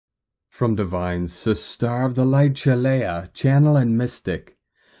From Divines, Star of the Light Chellea, Channel and Mystic,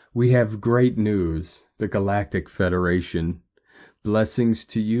 we have great news, the Galactic Federation. Blessings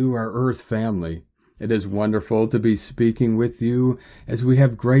to you, our Earth family. It is wonderful to be speaking with you as we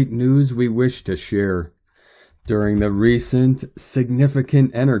have great news we wish to share. During the recent,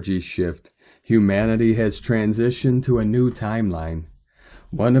 significant energy shift, humanity has transitioned to a new timeline.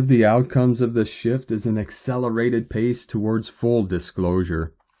 One of the outcomes of the shift is an accelerated pace towards full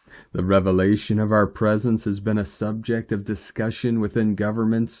disclosure. The revelation of our presence has been a subject of discussion within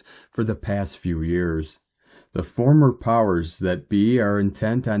governments for the past few years. The former powers that be are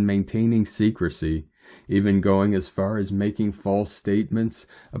intent on maintaining secrecy, even going as far as making false statements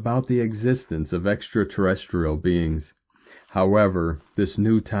about the existence of extraterrestrial beings. However, this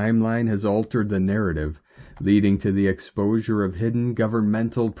new timeline has altered the narrative, leading to the exposure of hidden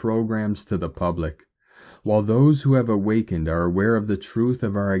governmental programs to the public. While those who have awakened are aware of the truth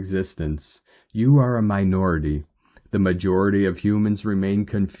of our existence, you are a minority. The majority of humans remain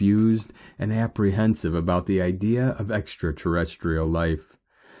confused and apprehensive about the idea of extraterrestrial life.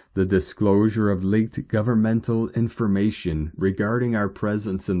 The disclosure of leaked governmental information regarding our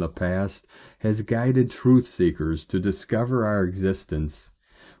presence in the past has guided truth seekers to discover our existence,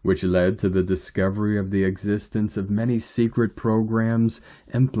 which led to the discovery of the existence of many secret programs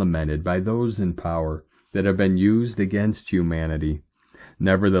implemented by those in power that have been used against humanity.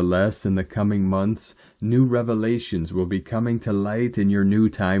 Nevertheless, in the coming months, new revelations will be coming to light in your new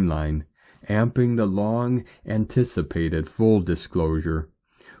timeline, amping the long-anticipated full disclosure.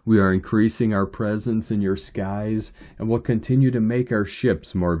 We are increasing our presence in your skies and will continue to make our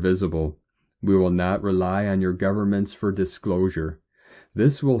ships more visible. We will not rely on your governments for disclosure.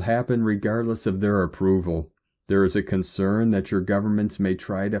 This will happen regardless of their approval. There is a concern that your governments may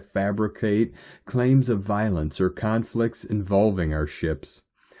try to fabricate claims of violence or conflicts involving our ships.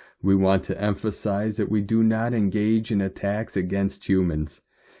 We want to emphasize that we do not engage in attacks against humans.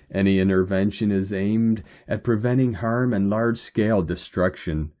 Any intervention is aimed at preventing harm and large-scale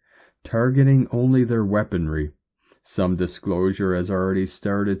destruction, targeting only their weaponry. Some disclosure has already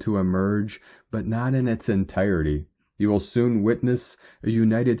started to emerge, but not in its entirety. You will soon witness a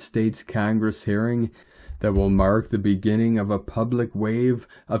United States Congress hearing that will mark the beginning of a public wave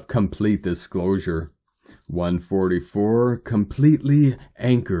of complete disclosure. 144, completely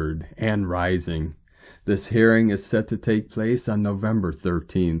anchored and rising. This hearing is set to take place on November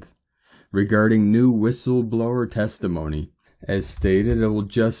 13th. Regarding new whistleblower testimony, as stated, it will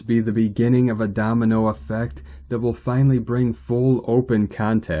just be the beginning of a domino effect that will finally bring full open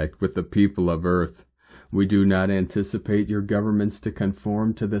contact with the people of Earth. We do not anticipate your governments to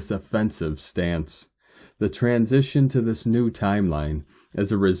conform to this offensive stance. The transition to this new timeline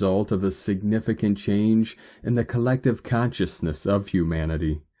is a result of a significant change in the collective consciousness of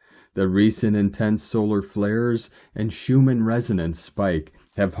humanity. The recent intense solar flares and Schumann resonance spike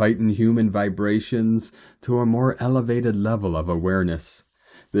have heightened human vibrations to a more elevated level of awareness.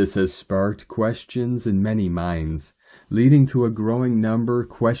 This has sparked questions in many minds, leading to a growing number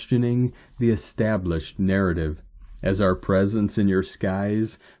questioning the established narrative. As our presence in your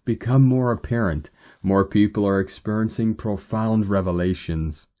skies become more apparent, more people are experiencing profound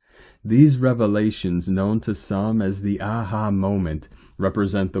revelations. These revelations, known to some as the aha moment,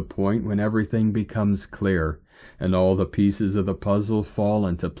 represent the point when everything becomes clear, and all the pieces of the puzzle fall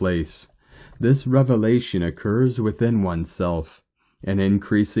into place. This revelation occurs within oneself. An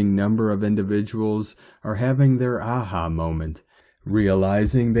increasing number of individuals are having their aha moment,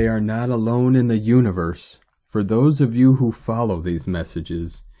 realizing they are not alone in the universe. For those of you who follow these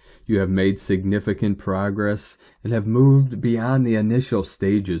messages, you have made significant progress and have moved beyond the initial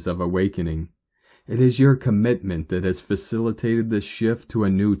stages of awakening. It is your commitment that has facilitated this shift to a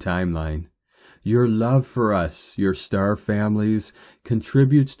new timeline. Your love for us, your star families,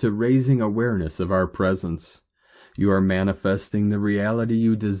 contributes to raising awareness of our presence. You are manifesting the reality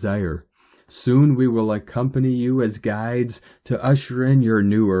you desire. Soon we will accompany you as guides to usher in your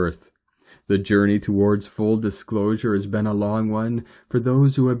new Earth. The journey towards full disclosure has been a long one for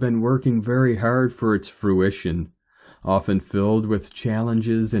those who have been working very hard for its fruition, often filled with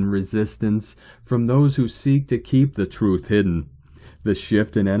challenges and resistance from those who seek to keep the truth hidden. The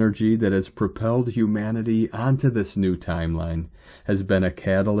shift in energy that has propelled humanity onto this new timeline has been a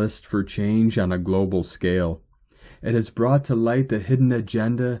catalyst for change on a global scale. It has brought to light the hidden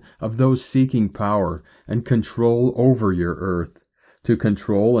agenda of those seeking power and control over your Earth, to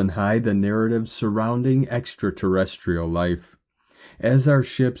control and hide the narratives surrounding extraterrestrial life. As our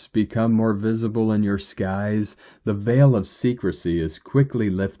ships become more visible in your skies, the veil of secrecy is quickly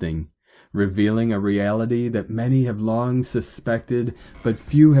lifting. revealing a reality that many have long suspected but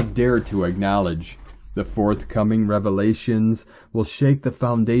few have dared to acknowledge. The forthcoming revelations will shake the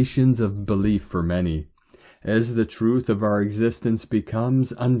foundations of belief for many, as the truth of our existence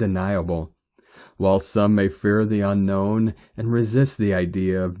becomes undeniable. While some may fear the unknown and resist the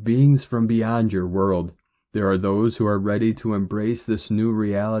idea of beings from beyond your world, there are those who are ready to embrace this new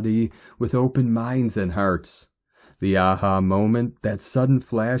reality with open minds and hearts. The aha moment, that sudden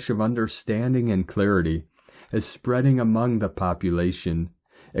flash of understanding and clarity, is spreading among the population,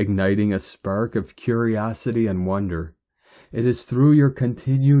 igniting a spark of curiosity and wonder. It is through your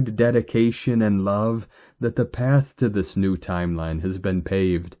continued dedication and love that the path to this new timeline has been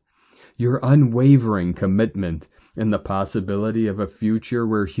paved. Your unwavering commitment in the possibility of a future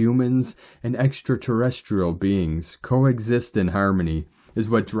where humans and extraterrestrial beings coexist in harmony is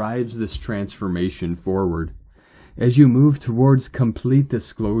what drives this transformation forward. As you move towards complete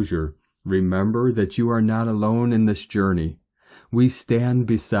disclosure, remember that you are not alone in this journey. We stand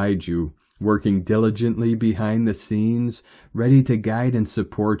beside you, working diligently behind the scenes, ready to guide and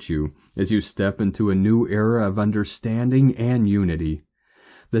support you as you step into a new era of understanding and unity.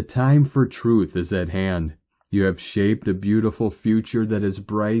 The time for truth is at hand. You have shaped a beautiful future that is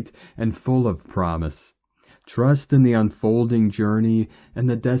bright and full of promise. Trust in the unfolding journey and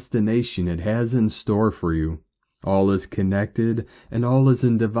the destination it has in store for you. All is connected, and all is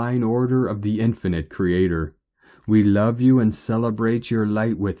in divine order of the infinite Creator. We love you and celebrate your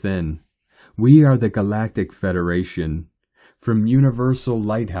light within. We are the Galactic Federation. From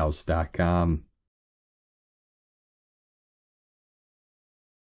UniversalLighthouse.com.